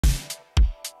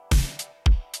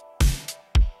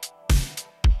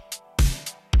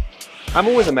I'm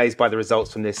always amazed by the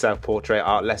results from this self-portrait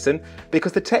art lesson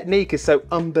because the technique is so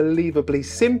unbelievably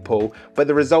simple, but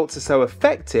the results are so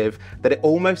effective that it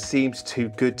almost seems too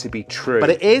good to be true. But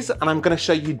it is, and I'm going to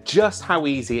show you just how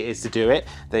easy it is to do it.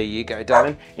 There you go,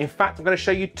 darling. In fact, I'm going to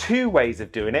show you two ways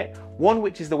of doing it. One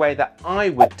which is the way that I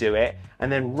would do it,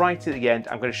 and then right at the end,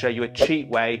 I'm going to show you a cheap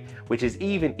way, which is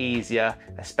even easier,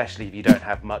 especially if you don't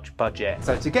have much budget.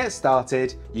 So to get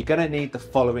started, you're going to need the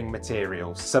following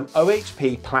materials. Some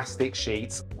OHP plastic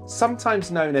sheets,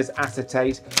 sometimes known as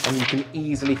acetate, and you can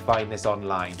easily find this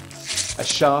online. A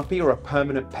Sharpie or a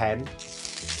permanent pen,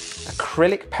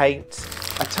 acrylic paint,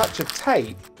 a touch of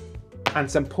tape, and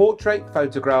some portrait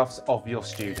photographs of your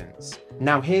students.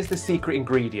 Now here's the secret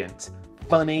ingredient.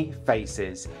 Funny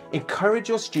faces. Encourage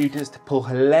your students to pull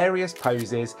hilarious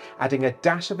poses, adding a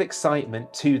dash of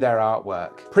excitement to their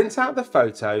artwork. Print out the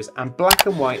photos, and black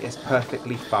and white is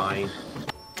perfectly fine.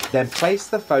 Then place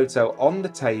the photo on the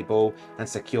table and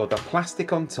secure the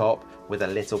plastic on top with a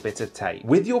little bit of tape.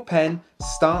 With your pen,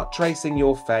 start tracing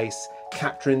your face,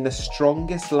 capturing the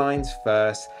strongest lines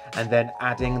first and then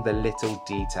adding the little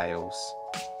details.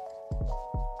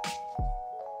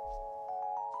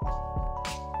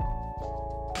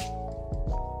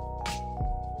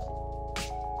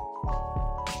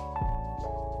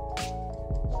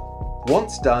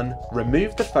 Once done,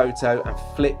 remove the photo and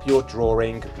flip your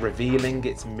drawing, revealing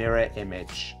its mirror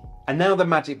image. And now the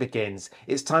magic begins.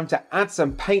 It's time to add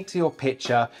some paint to your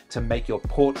picture to make your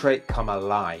portrait come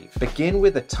alive. Begin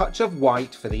with a touch of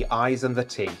white for the eyes and the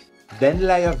teeth. Then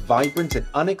layer vibrant and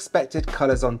unexpected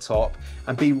colours on top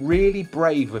and be really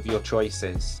brave with your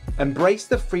choices. Embrace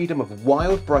the freedom of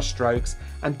wild brushstrokes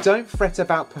and don't fret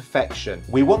about perfection.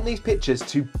 We want these pictures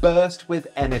to burst with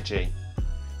energy.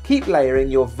 Keep layering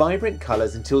your vibrant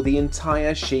colours until the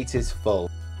entire sheet is full.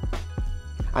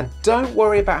 And don't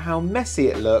worry about how messy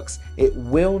it looks, it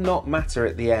will not matter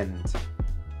at the end.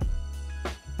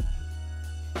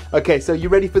 Okay, so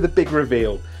you're ready for the big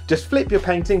reveal. Just flip your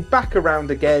painting back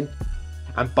around again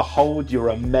and behold your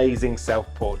amazing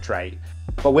self-portrait.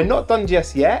 But we're not done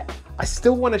just yet. I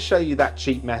still want to show you that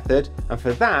cheap method, and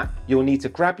for that you'll need to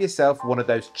grab yourself one of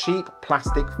those cheap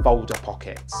plastic folder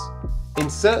pockets.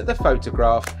 Insert the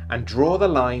photograph and draw the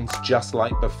lines just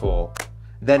like before.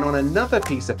 Then on another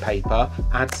piece of paper,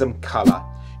 add some colour.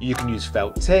 You can use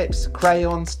felt tips,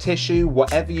 crayons, tissue,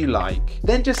 whatever you like.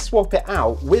 Then just swap it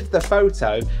out with the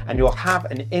photo and you'll have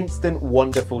an instant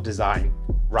wonderful design.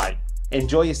 Right,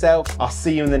 enjoy yourself. I'll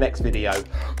see you in the next video.